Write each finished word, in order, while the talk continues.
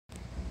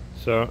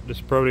So this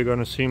is probably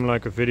gonna seem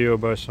like a video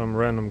by some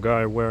random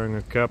guy wearing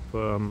a cap,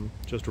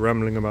 just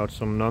rambling about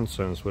some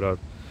nonsense without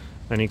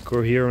any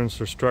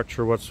coherence or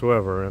structure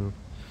whatsoever. And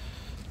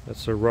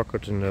that's a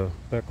rocket in the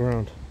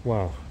background.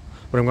 Wow.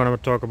 But I'm gonna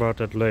talk about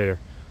that later.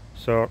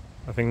 So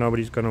I think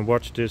nobody's gonna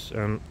watch this,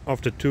 and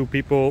of the 2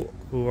 people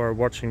who are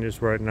watching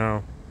this right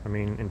now, I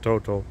mean in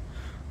total,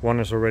 one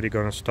is already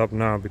gonna stop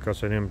now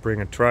because I didn't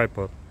bring a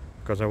tripod,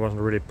 because I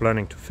wasn't really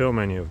planning to film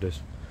any of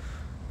this.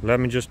 Let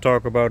me just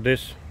talk about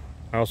this.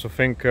 I also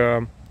think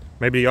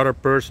maybe the other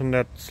person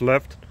that's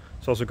left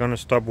is also gonna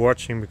stop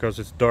watching because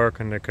it's dark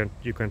and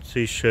you can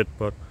see shit,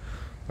 but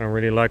I don't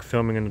really like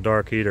filming in the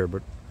dark either.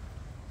 But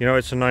you know,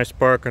 it's a nice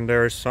park and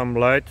there is some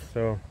light,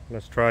 so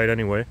let's try it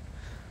anyway.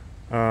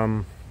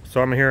 So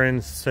I'm here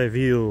in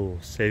Sevilla,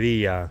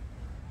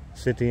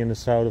 city in the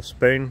south of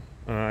Spain.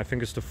 I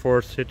think it's the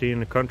 4th city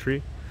in the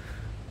country.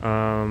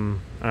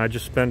 I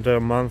just spent a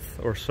month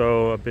or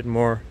so, a bit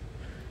more,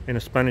 in a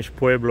Spanish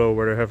pueblo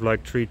where they have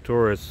like 3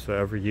 tourists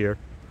every year.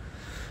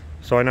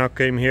 So I now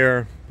came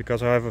here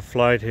because I have a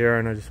flight here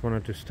and I just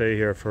wanted to stay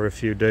here for a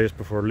few days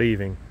before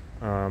leaving.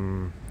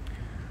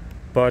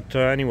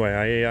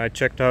 Anyway, I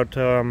checked out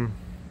the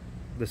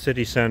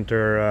city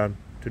center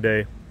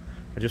today.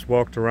 I just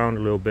walked around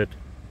a little bit,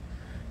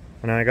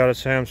 and I gotta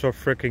say I'm so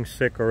freaking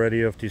sick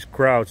already of these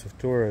crowds of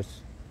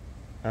tourists.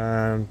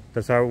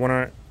 That's why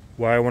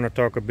I want to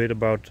talk a bit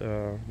about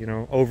you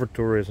know,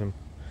 over-tourism.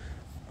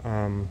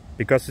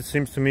 Because it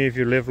seems to me if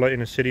you live like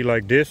in a city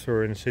like this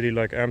or in a city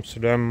like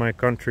Amsterdam, my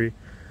country,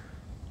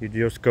 you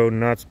just go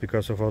nuts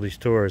because of all these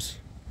tourists.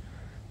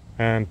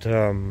 And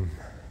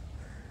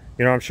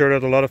you know, I'm sure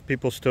that a lot of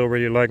people still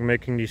really like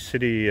making these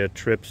city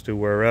trips to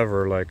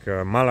wherever, like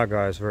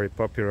Malaga is very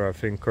popular I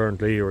think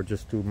currently, or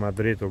just to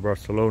Madrid or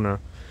Barcelona.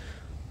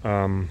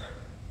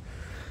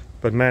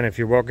 But man, if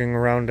you're walking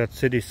around that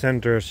city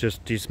center, it's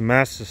just these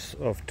masses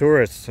of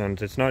tourists,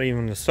 and it's not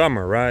even the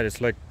summer, right? It's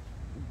like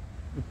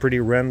a pretty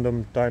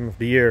random time of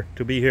the year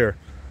to be here.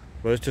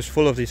 But it's just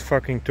full of these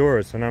fucking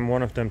tourists, and I'm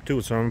one of them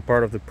too, so I'm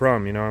part of the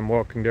prom, you know. I'm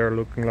walking there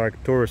looking like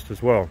a tourist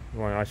as well.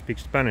 Well, I speak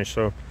Spanish,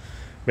 so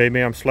maybe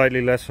I'm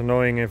slightly less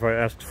annoying if I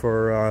asked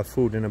for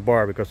food in a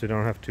bar, because they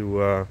don't have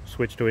to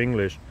switch to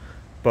English.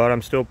 But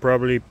I'm still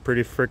probably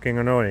pretty freaking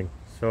annoying.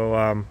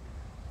 So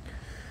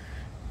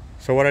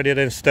what I did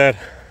instead,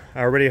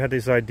 I already had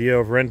this idea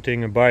of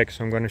renting a bike,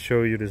 so I'm going to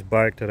show you this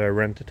bike that I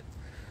rented.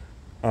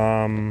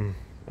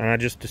 And I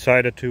just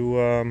decided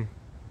to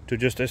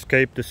just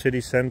escape the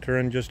city center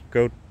and just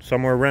go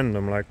somewhere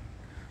random, like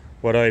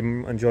what I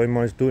enjoy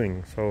most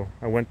doing. So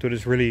I went to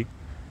this really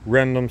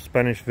random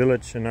Spanish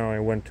village, and now I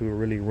went to a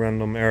really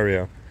random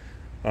area.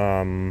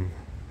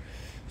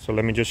 So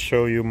let me just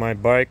show you my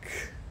bike.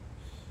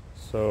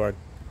 So I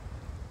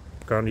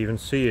can't even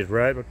see it,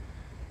 right? But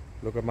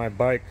look at my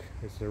bike.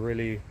 It's a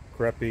really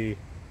crappy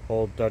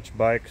old Dutch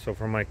bike, so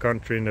from my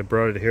country, and they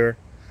brought it here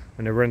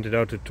and they rent it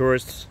out to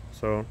tourists.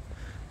 So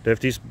they have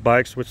these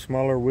bikes with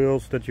smaller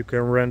wheels that you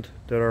can rent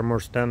that are more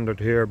standard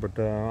here, but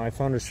I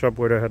found a shop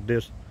where they had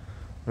this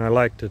and I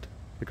liked it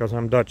because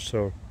I'm Dutch.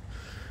 So,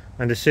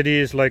 and the city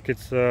is like,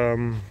 it's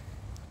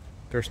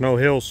there's no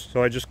hills,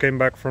 so I just came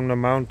back from the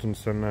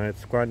mountains, and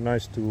it's quite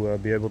nice to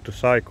be able to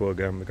cycle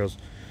again, because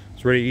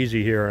it's really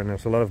easy here and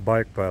there's a lot of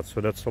bike paths,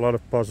 so that's a lot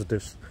of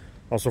positives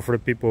also for the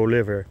people who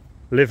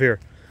live here.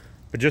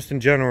 But just in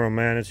general,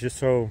 man, it's just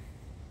so,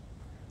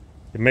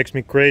 it makes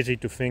me crazy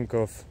to think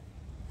of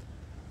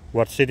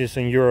what cities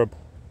in Europe,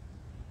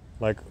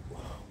 like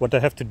what they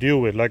have to deal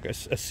with. Like a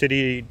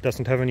city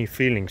doesn't have any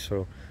feelings,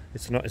 so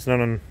it's not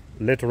a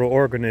literal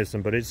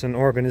organism, but it's an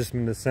organism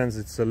in the sense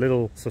it's a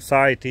little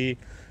society.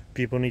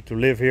 People need to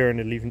live here and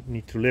they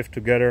need to live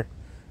together.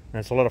 And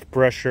it's a lot of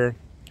pressure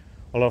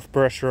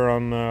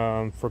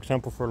on, for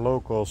example, for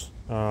locals.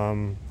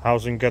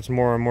 Housing gets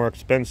more and more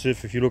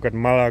expensive. If you look at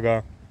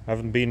Malaga, I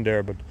haven't been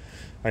there, but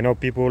I know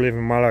people who live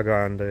in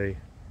Malaga, and they,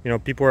 you know,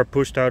 people are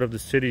pushed out of the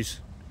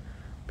cities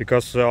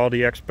because all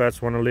the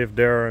expats want to live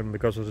there, and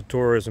because of the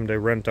tourism they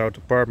rent out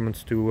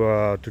apartments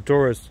to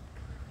tourists.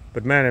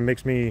 But man, it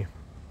makes me, you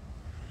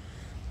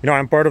know,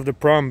 I'm part of the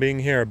prom being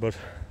here, but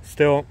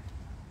still,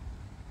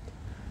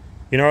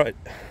 you know,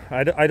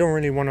 I don't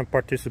really want to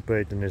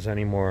participate in this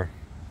anymore.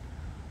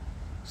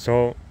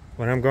 So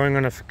when I'm going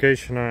on a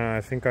vacation,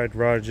 I think I'd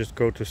rather just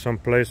go to some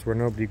place where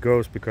nobody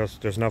goes, because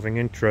there's nothing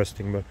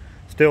interesting. But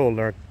still,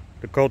 like,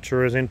 the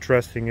culture is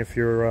interesting if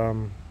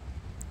you're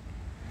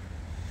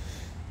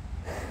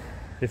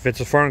if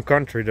it's a foreign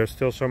country. There's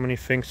still so many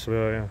things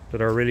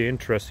that are really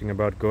interesting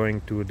about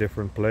going to a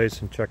different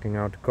place and checking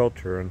out the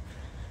culture. And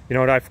you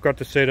know, I forgot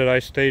to say that I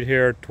stayed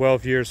here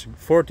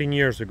 14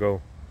 years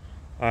ago.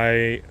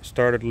 I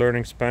started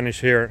learning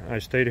Spanish here. I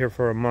stayed here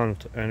for a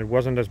month, and it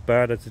wasn't as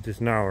bad as it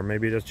is now, or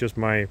maybe that's just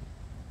my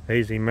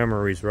hazy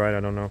memories, right? I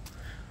don't know,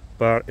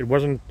 but it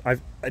wasn't.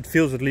 It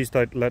feels at least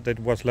that it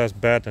was less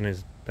bad than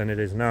it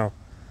is now.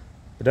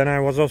 But then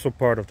I was also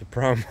part of the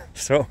prom,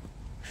 so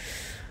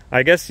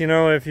I guess, you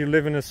know, if you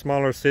live in a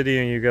smaller city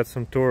and you get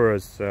some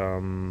tourists,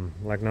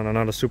 like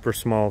not a super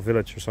small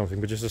village or something,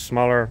 but just a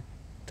smaller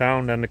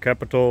town than the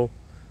capital,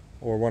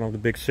 or one of the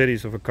big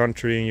cities of a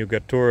country and you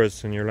get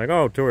tourists and you're like,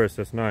 oh, tourists,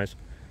 that's nice.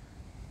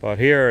 But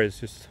here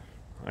it's just,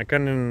 I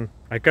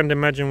can't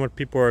imagine what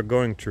people are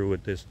going through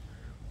with this.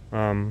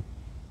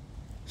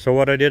 So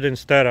what I did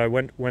instead, I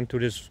went to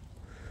this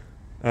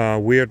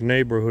weird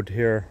neighborhood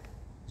here.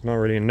 It's not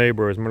really a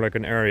neighborhood, it's more like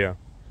an area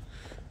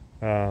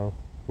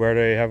where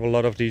they have a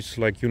lot of these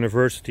like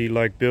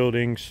university-like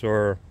buildings,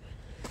 or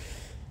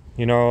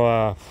you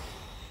know,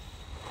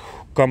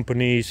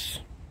 companies,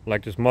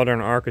 like this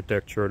modern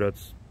architecture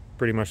that's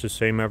pretty much the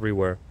same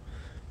everywhere.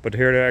 But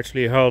here they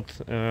actually held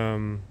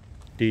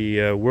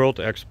the World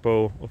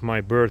Expo of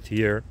my birth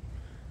year.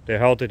 They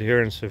held it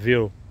here in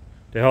Seville.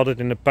 They held it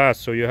in the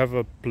past, so you have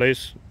a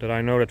place that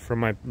I know that from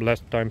my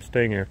last time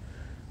staying here.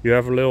 You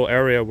have a little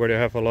area where they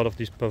have a lot of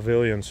these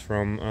pavilions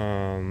from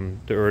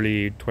the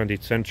early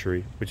 20th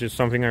century, which is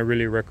something I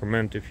really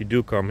recommend if you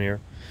do come here.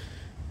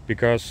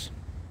 Because,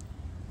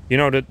 you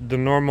know, the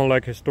normal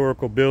like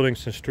historical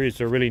buildings and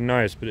streets are really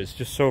nice, but it's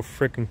just so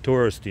freaking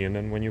touristy, and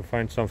then when you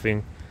find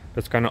something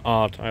that's kind of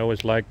odd, I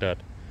always like that.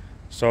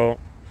 So,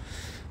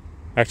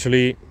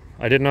 actually,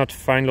 I did not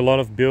find a lot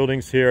of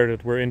buildings here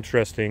that were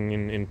interesting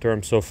in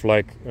terms of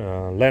like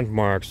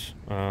landmarks.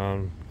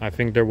 I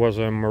think there was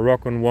a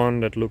Moroccan one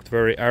that looked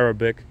very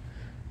Arabic.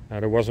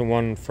 There was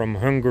one from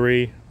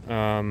Hungary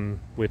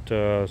with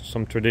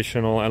some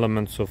traditional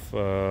elements of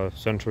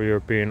Central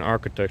European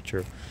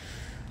architecture.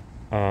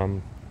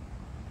 There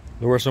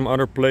were some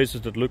other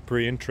places that looked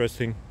pretty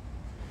interesting.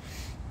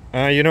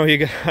 You know,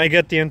 I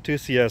get the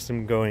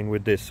enthusiasm going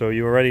with this, so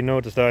you already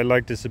noticed that I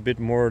like this a bit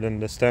more than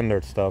the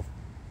standard stuff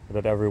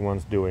that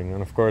everyone's doing.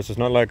 And of course, it's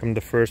not like I'm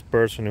the first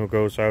person who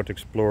goes out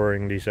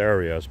exploring these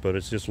areas, but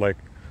it's just like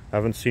I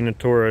haven't seen a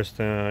tourist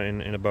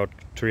in about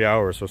 3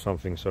 hours or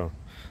something, so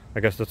I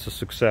guess that's a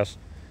success.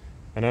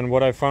 And then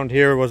what I found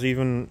here was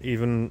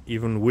even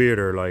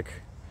weirder.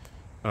 Like,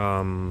 you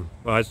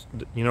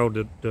know,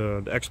 the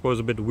expo is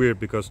a bit weird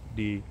because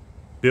the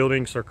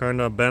buildings are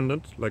kind of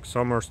abandoned. Like,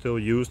 some are still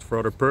used for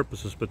other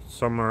purposes, but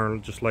some are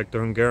just like the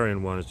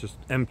Hungarian one. It's just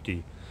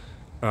empty.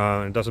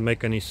 It doesn't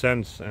make any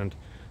sense. And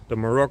the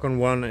Moroccan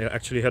one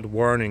actually had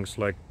warnings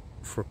like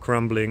for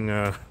crumbling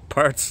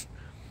parts.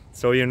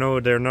 So you know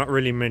they're not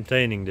really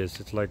maintaining this.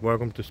 It's like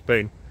welcome to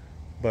Spain.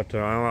 But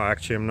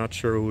actually I'm not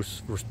sure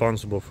who's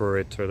responsible for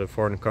it, the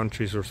foreign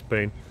countries or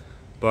Spain.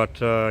 But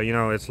you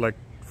know, it's like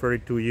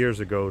 32 years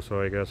ago,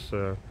 so I guess...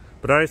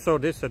 but I saw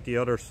this at the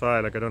other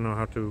side. Like, I don't know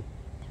how to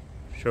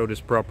show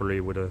this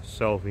properly with a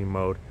selfie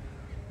mode.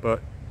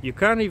 But you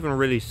can't even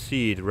really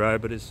see it,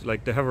 right? But it's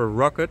like they have a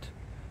rocket.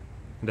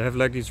 They have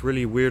like these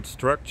really weird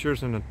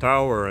structures and a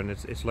tower, and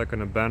it's like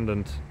an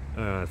abandoned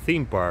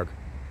theme park,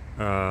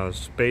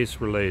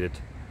 space related.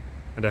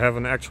 And they have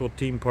an actual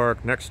theme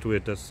park next to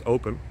it that's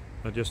open,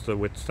 just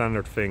with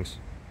standard things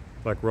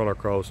like roller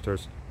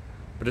coasters.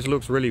 But this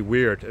looks really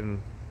weird,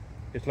 and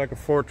it's like a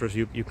fortress.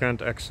 You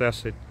can't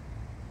access it.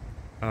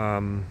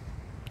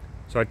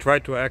 So I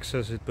tried to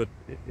access it, but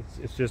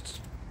it's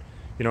just,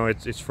 you know,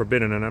 it's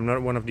forbidden. And I'm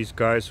not one of these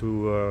guys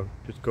who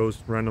just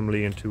goes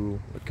randomly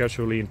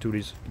casually into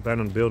these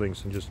abandoned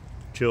buildings and just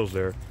chills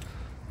there.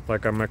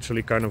 Like, I'm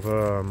actually kind of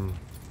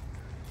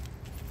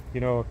you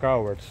know, a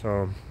coward.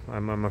 So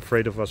I'm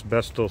afraid of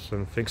asbestos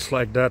and things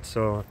like that.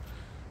 So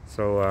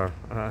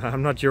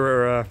I'm not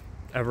your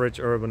average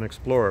urban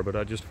explorer, but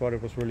I just thought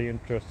it was really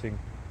interesting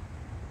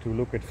to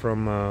look at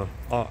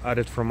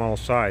it from all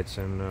sides.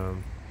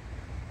 And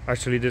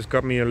actually, this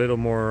got me a little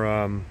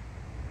more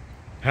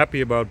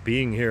happy about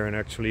being here and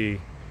actually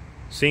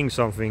seeing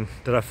something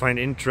that I find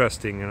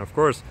interesting. And of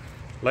course,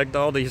 like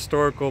all the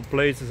historical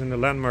places and the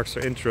landmarks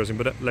are interesting,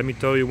 but let me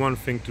tell you one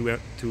thing to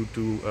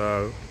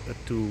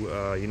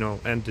you know,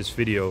 end this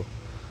video.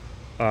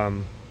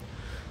 So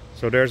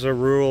there's a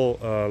rural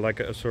a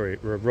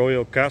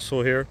royal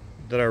castle here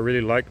that I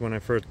really liked when I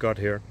first got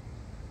here,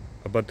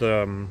 but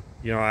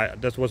you know,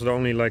 that was the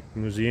only like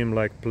museum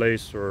like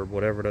place or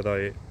whatever that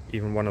I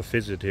even want to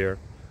visit here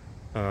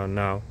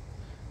now.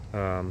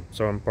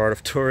 So I'm part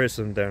of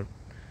tourism there.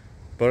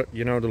 But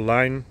you know, the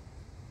line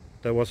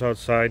that was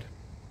outside,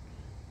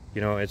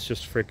 you know, it's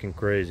just freaking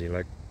crazy.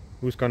 Like,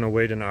 who's gonna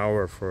wait an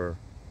hour for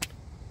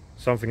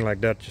something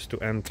like that just to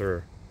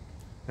enter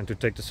and to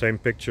take the same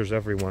pictures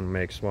everyone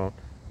makes? Well,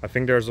 I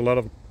think there's a lot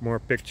of more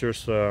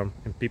pictures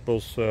in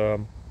people's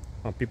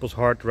on people's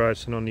hard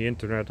drives and on the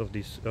internet of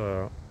these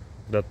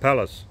that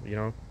palace. You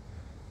know,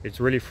 it's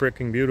really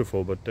freaking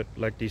beautiful, but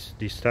like these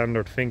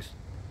standard things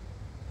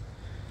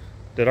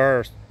that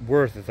are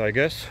worth it, I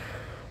guess.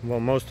 Well,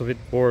 most of it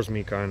bores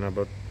me kinda,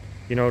 but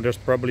you know, there's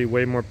probably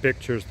way more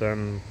pictures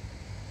than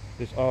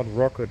this odd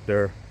rocket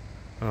there.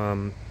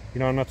 You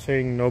know, I'm not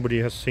saying nobody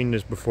has seen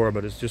this before,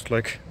 but it's just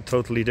like a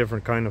totally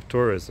different kind of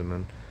tourism.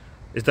 And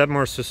is that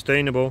more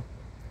sustainable?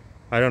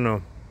 I don't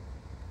know.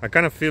 I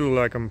kind of feel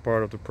like I'm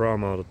part of the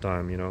problem all the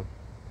time, you know,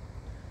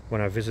 when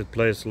I visit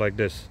places like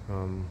this.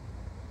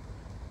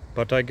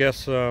 But I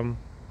guess, you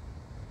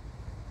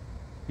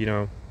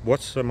know,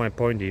 what's my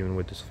point even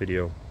with this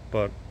video?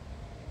 But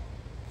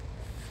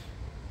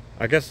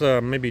I guess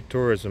maybe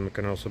tourism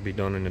can also be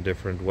done in a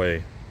different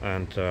way.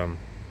 And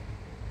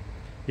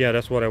yeah,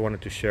 that's what I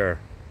wanted to share.